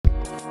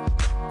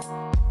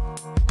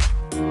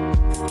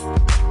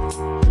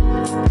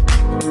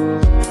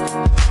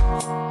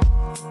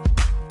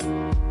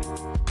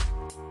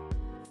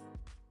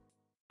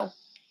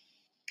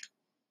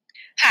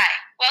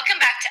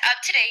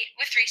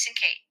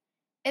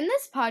In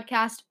this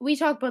podcast, we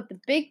talk about the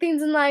big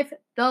things in life,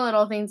 the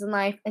little things in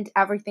life, and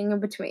everything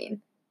in between.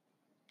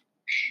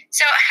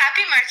 So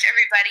happy March,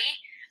 everybody.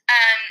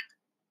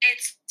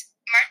 It's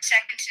March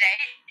 2nd today,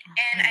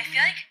 and I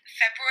feel like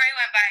February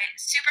went by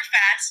super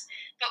fast,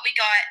 but we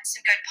got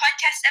some good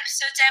podcast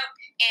episodes out,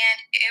 and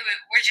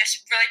we're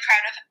just really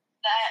proud of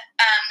that,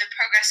 the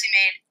progress we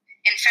made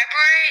in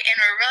February,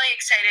 and we're really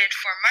excited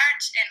for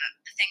March and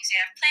the things we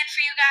have planned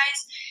for you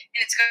guys,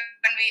 and it's going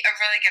to be a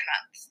really good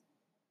month.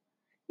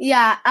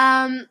 Yeah,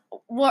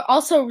 we're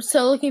also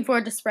so looking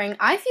forward to spring.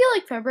 I feel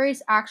like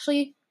February's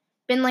actually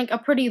been like a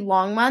pretty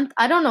long month.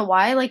 I don't know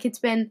why. Like it's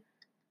been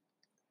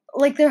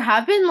like there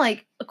have been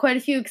like quite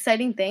a few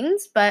exciting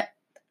things, but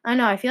I don't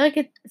know. I feel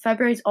like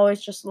February's always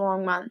just a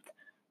long month.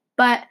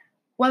 But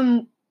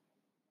when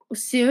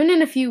soon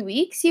in a few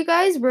weeks, you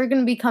guys, we're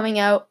going to be coming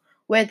out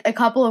with a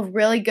couple of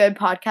really good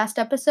podcast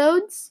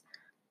episodes.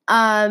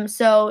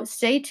 So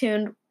stay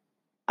tuned.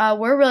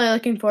 We're really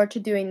looking forward to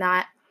doing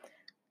that.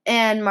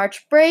 And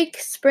March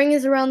break, spring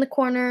is around the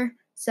corner,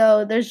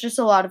 so there's just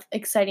a lot of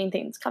exciting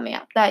things coming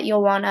up that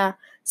you'll want to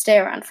stay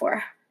around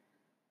for.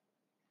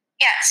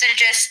 Yeah, so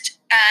just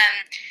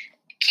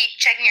keep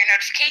checking your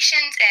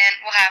notifications,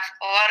 and we'll have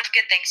a lot of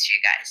good things for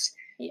you guys.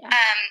 Yeah.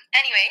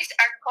 Anyways,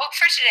 our quote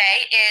for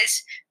today is,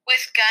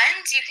 with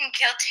guns, you can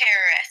kill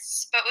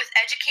terrorists, but with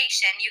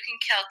education, you can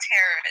kill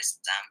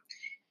terrorism.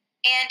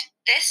 And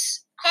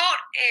this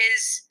quote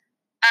is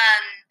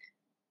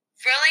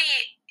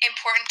really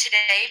important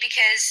today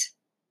because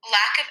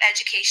lack of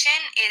education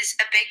is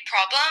a big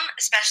problem,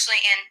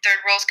 especially in third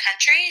world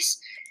countries.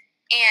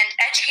 And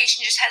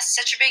education just has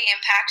such a big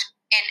impact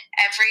in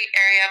every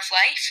area of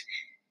life.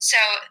 So,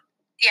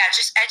 yeah,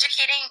 just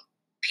educating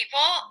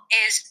people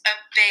is a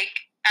big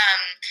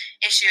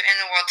issue in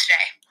the world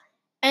today.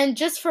 And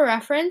just for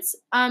reference,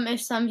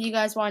 if some of you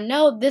guys want to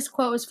know, this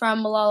quote was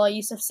from Malala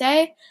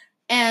Yousafzai,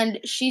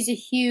 and she's a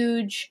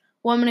huge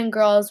women and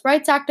girls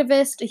rights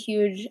activist, a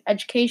huge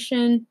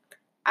education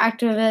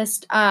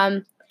activist.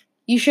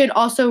 You should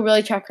also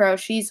really check her out.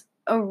 She's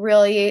a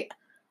really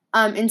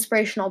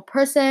inspirational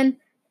person,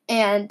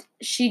 and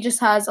she just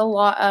has a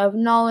lot of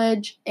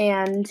knowledge,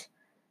 and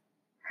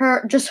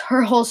her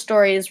whole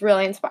story is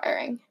really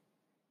inspiring.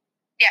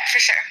 Yeah, for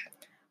sure.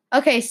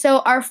 Okay, so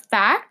our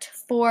fact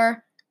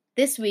for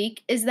this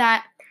week is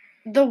that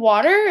the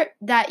water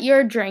that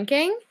you're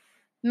drinking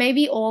may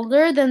be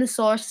older than the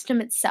solar system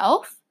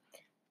itself,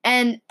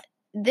 and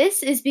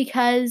this is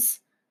because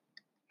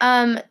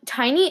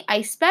tiny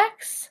ice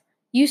specks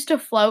used to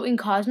float in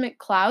cosmic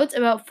clouds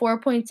about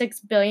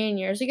 4.6 billion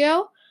years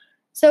ago.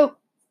 So,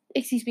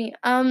 excuse me,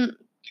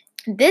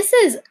 this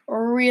is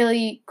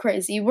really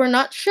crazy. We're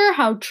not sure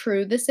how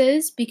true this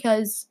is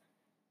because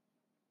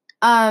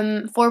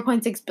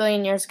 4.6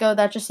 billion years ago,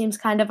 that just seems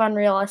kind of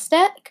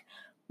unrealistic.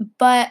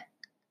 But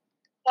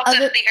also,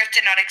 the Earth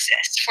did not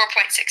exist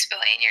 4.6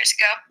 billion years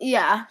ago.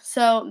 Yeah,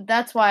 so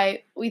that's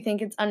why we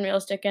think it's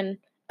unrealistic and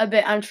a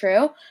bit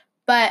untrue.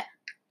 But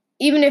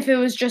even if it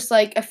was just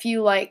like a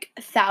few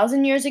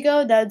 1,000 years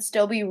ago, that would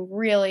still be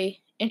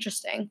really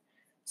interesting.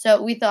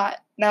 So we thought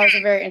that was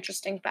a very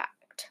interesting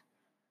fact.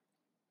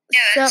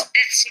 Yeah,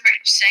 it's super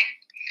interesting.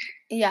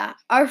 Yeah,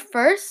 our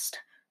first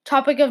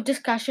topic of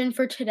discussion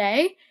for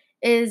today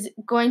is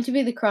going to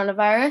be the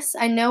coronavirus.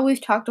 I know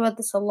we've talked about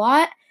this a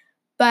lot,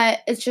 but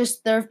it's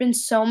just there have been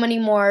so many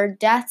more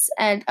deaths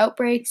and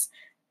outbreaks,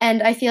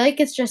 and I feel like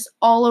it's just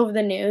all over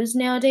the news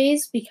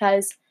nowadays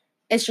because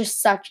it's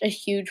just such a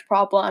huge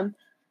problem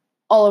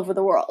all over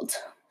the world.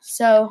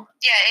 So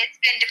yeah, it's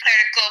been declared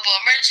a global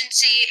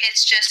emergency.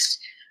 It's just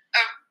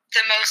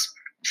the most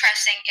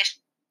pressing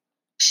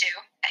issue.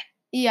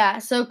 Yeah,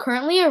 so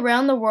currently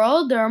around the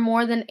world there are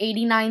more than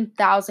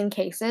 89,000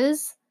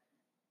 cases.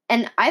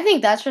 And I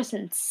think that's just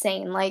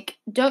insane. Like,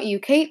 don't you,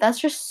 Kate? That's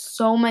just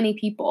so many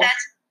people.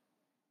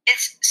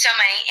 It's so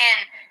many.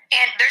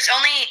 And there's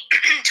only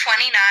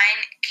 29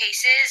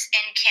 cases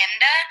in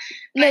Canada.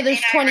 No,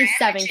 there's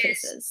 27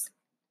 cases.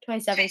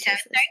 27 cases.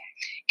 Right?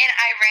 In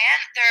Iran,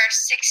 there are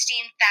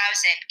 16,000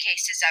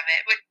 cases of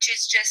it, which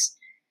is just,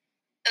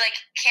 like,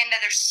 Canada,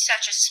 there's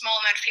such a small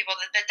amount of people.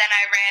 But then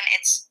Iran,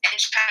 it's in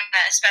China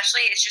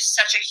especially, it's just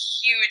such a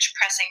huge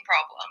pressing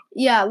problem.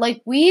 Yeah,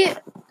 like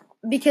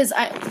because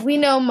we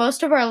know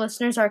most of our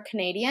listeners are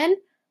Canadian.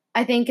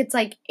 I think it's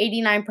like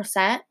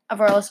 89%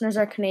 of our listeners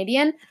are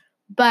Canadian.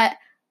 But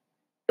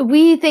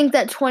we think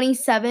that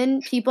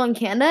 27 people in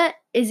Canada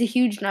is a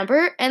huge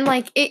number. And,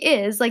 like, it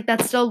is. Like,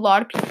 that's still a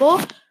lot of people.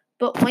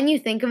 But when you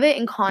think of it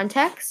in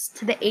context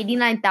to the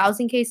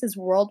 89,000 cases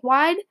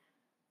worldwide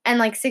and,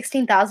 like,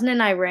 16,000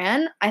 in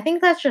Iran, I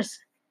think that's just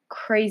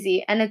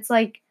crazy. And it's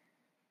like,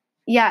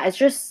 yeah, it's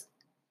just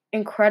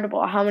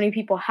incredible how many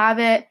people have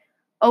it.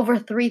 Over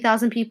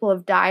 3,000 people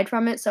have died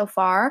from it so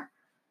far.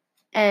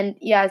 And,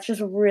 yeah, it's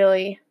just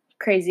really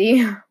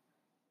crazy.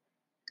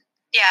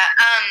 Yeah,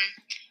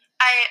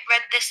 I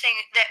read this thing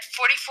that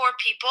 44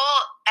 people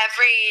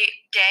every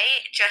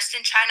day just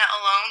in China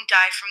alone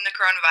die from the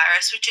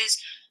coronavirus, which is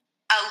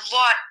a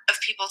lot of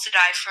people to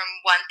die from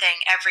one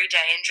thing every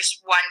day in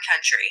just one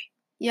country.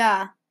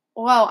 Yeah,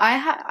 Wow, I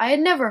had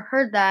never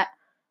heard that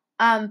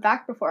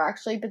fact before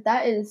actually, but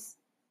that is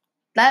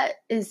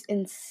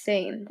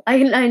insane.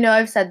 I know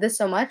I've said this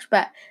so much,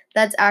 but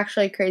that's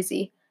actually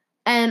crazy.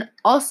 And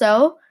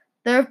also,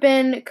 there have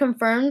been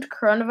confirmed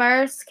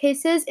coronavirus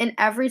cases in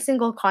every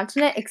single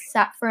continent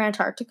except for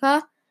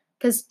Antarctica,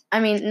 because I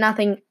mean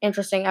nothing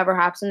interesting ever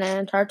happens in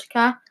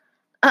Antarctica.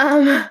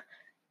 Um,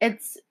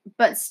 it's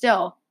but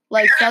still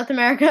like South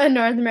America,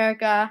 North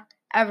America,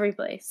 every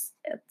place.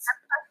 It's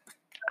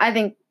I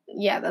think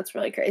yeah, that's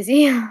really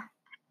crazy. Yeah,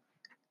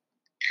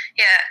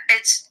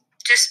 it's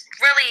just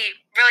really,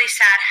 really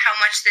sad how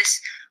much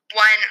this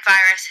one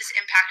virus has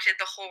impacted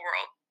the whole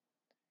world.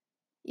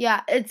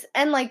 Yeah, it's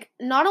and like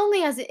not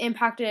only has it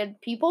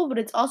impacted people, but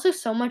it's also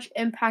so much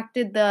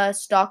impacted the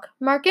stock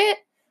market.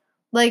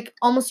 Like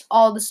almost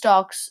all the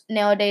stocks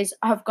nowadays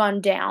have gone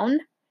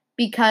down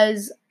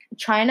because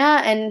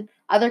China and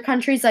other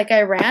countries like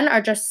Iran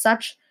are just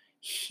such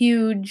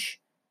huge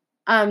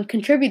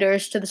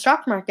contributors to the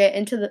stock market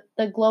and to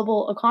the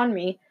global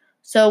economy.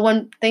 So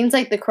when things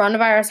like the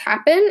coronavirus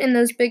happen in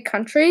those big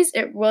countries,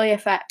 it really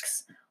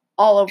affects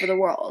all over the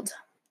world.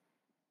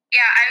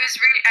 Yeah, I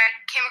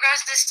came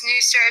across this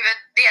news story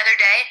the other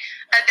day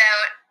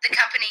about the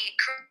company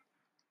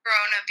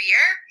Corona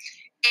Beer,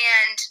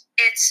 and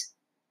it's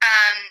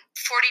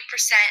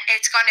 40%.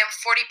 It's gone down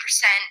 40%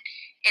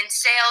 in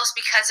sales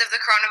because of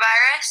the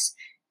coronavirus,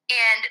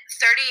 and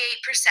 38%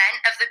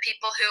 of the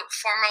people who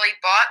formerly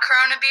bought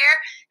Corona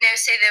Beer now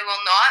say they will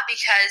not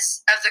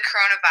because of the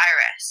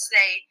coronavirus.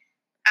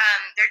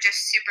 They're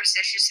just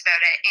superstitious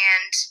about it,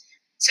 and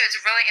so it's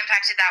really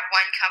impacted that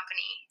one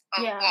company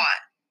a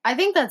lot. I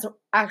think that's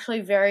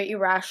actually very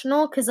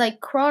irrational because,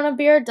 like, Corona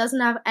beer doesn't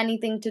have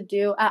anything to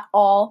do at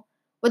all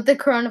with the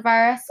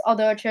coronavirus,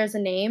 although it shares a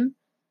name.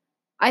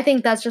 I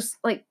think that's just,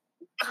 like,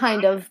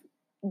 kind of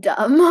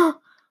dumb.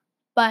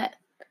 But.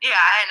 Yeah,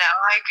 I know.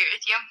 I agree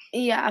with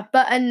you. Yeah,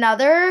 but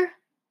another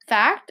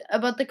fact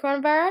about the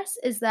coronavirus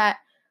is that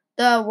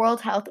the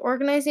World Health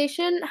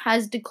Organization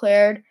has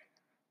declared,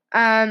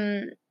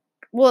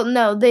 well,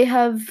 no, they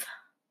have,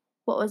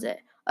 what was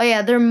it? Oh,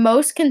 yeah, they're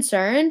most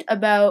concerned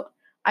about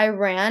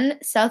Iran,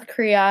 South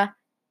Korea,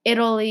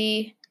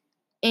 Italy,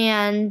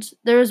 and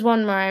there was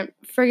one more, I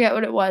forget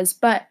what it was,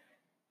 but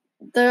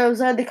those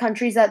are the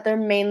countries that they're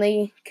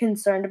mainly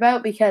concerned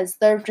about because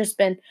there have just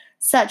been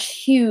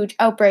such huge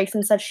outbreaks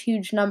and such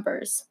huge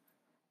numbers.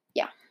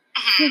 Yeah.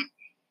 Mm-hmm.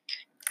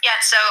 Yeah,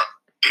 so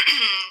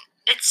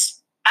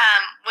it's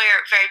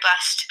we're very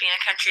blessed to be in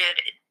a country that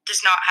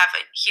does not have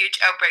huge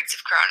outbreaks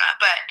of corona,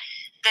 but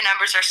the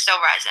numbers are still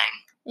rising.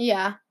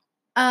 Yeah.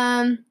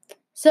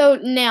 So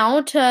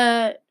now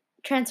to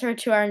transfer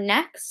to our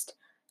next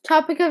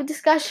topic of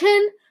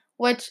discussion,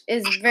 which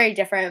is very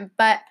different,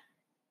 but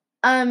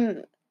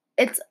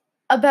it's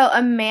about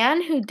a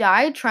man who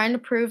died trying to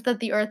prove that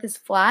the earth is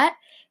flat.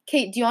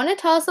 Kate, do you want to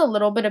tell us a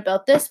little bit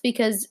about this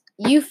because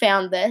you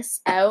found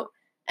this out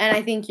and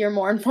I think you're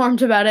more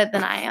informed about it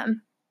than I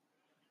am.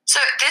 So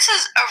this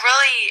is a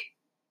really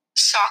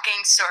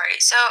shocking story.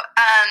 So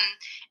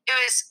it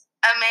was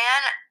a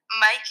man,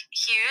 Mike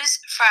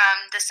Hughes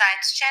from the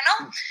Science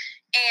Channel,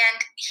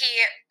 and he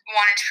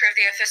wanted to prove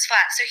the Earth was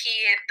flat. So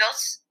he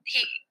built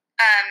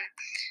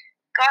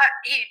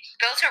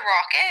a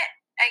rocket,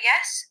 I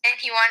guess,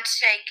 and he wanted to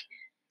take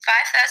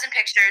 5,000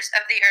 pictures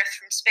of the Earth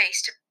from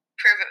space to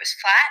prove it was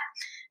flat.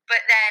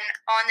 But then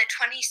on the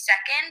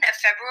 22nd of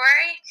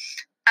February,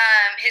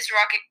 his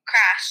rocket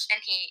crashed and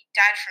he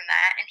died from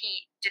that, and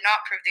he did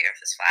not prove the Earth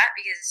was flat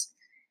because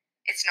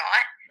it's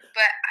not.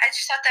 But I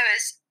just thought that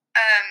was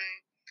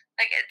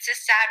it's a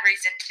sad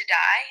reason to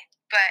die,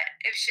 but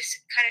it was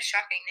just kind of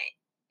shocking that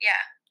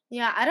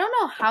Yeah, I don't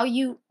know how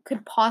you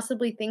could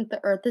possibly think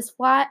the Earth is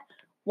flat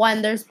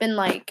when there's been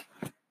like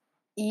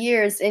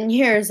years and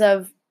years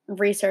of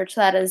research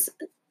that is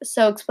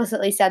so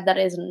explicitly said that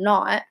it is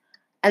not.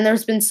 And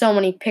there's been so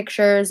many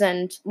pictures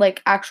and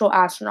like actual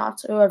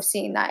astronauts who have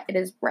seen that it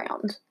is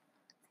round.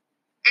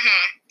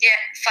 Mm-hmm. Yeah,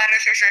 flat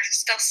earthers are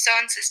still so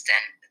insistent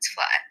it's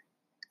flat.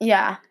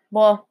 Yeah,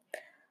 well,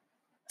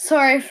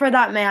 sorry for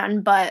that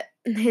man, but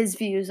his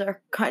views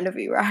are kind of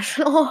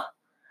irrational.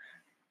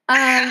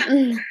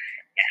 Yeah.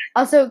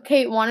 Also,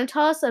 Kate, want to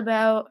tell us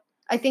about,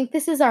 I think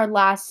this is our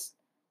last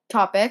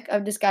topic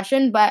of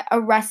discussion, but a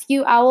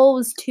rescue owl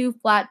was too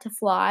flat to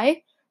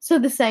fly, so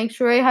the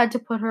sanctuary had to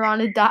put her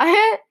on a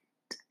diet.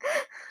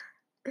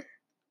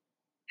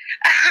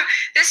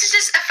 This is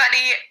just a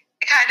funny,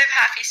 kind of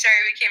happy story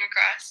we came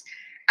across.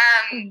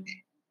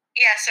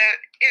 Yeah, so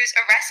it was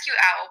a rescue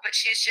owl, but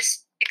she was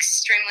just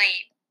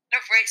extremely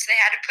overweight, so they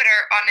had to put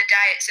her on a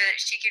diet so that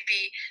she could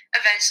be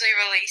eventually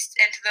released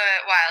into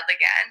the wild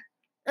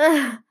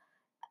again.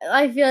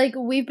 I feel like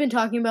we've been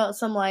talking about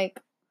some,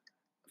 like,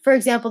 for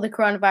example, the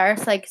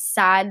coronavirus, like,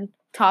 sad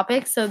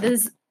topics, so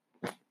this is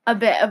a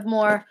bit of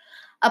more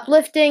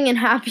uplifting and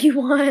happy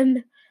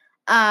one,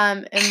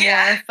 and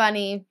more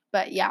funny,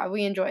 but yeah,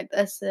 we enjoyed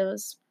this. It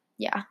was,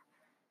 yeah.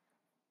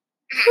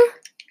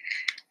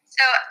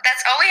 So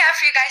that's all we have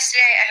for you guys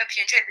today. I hope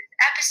you enjoyed this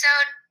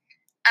episode.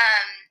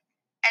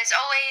 As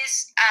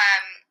always,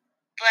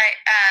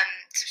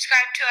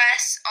 subscribe to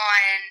us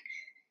on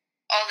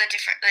all the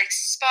different, like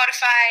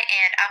Spotify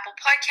and Apple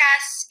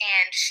Podcasts,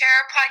 and share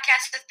our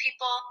podcast with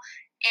people.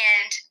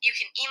 And you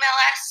can email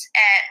us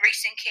at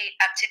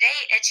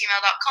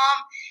reeseandkateuptodate@gmail.com.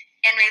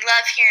 And we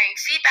love hearing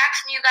feedback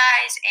from you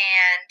guys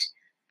and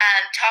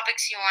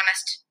topics you want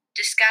us to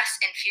discuss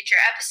in future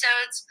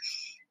episodes.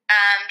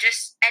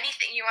 Just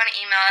anything you want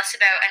to email us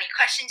about, any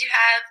questions you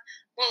have,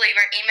 we'll leave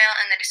our email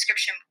in the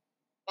description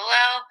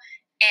below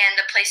and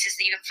the places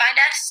that you can find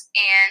us.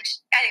 And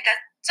I think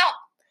that's all.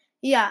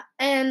 Yeah,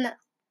 and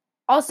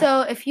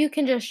also, if you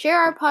can just share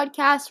our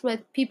podcast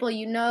with people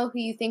you know who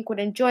you think would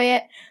enjoy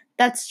it,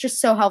 that's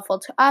just so helpful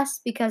to us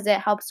because it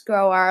helps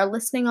grow our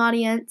listening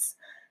audience.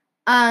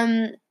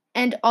 And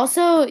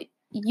also,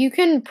 you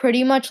can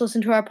pretty much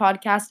listen to our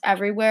podcast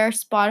everywhere.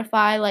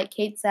 Spotify, like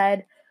Kate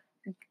said,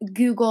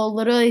 Google.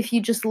 Literally, if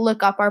you just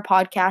look up our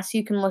podcast,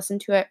 you can listen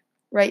to it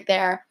right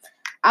there.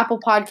 Apple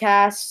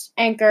Podcasts,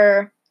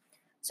 Anchor.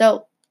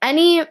 So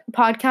any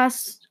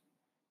podcast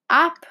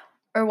app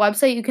or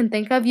website you can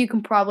think of, you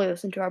can probably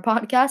listen to our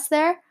podcast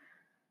there.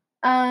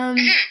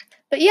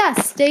 But yeah,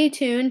 stay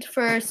tuned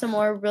for some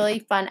more really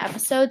fun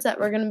episodes that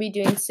we're going to be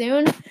doing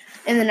soon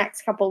in the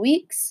next couple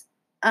weeks.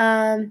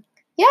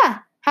 Yeah,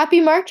 happy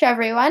March,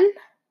 everyone.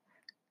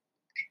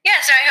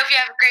 Yeah, so I hope you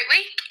have a great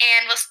week,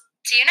 and we'll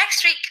see you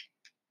next week.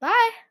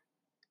 Bye.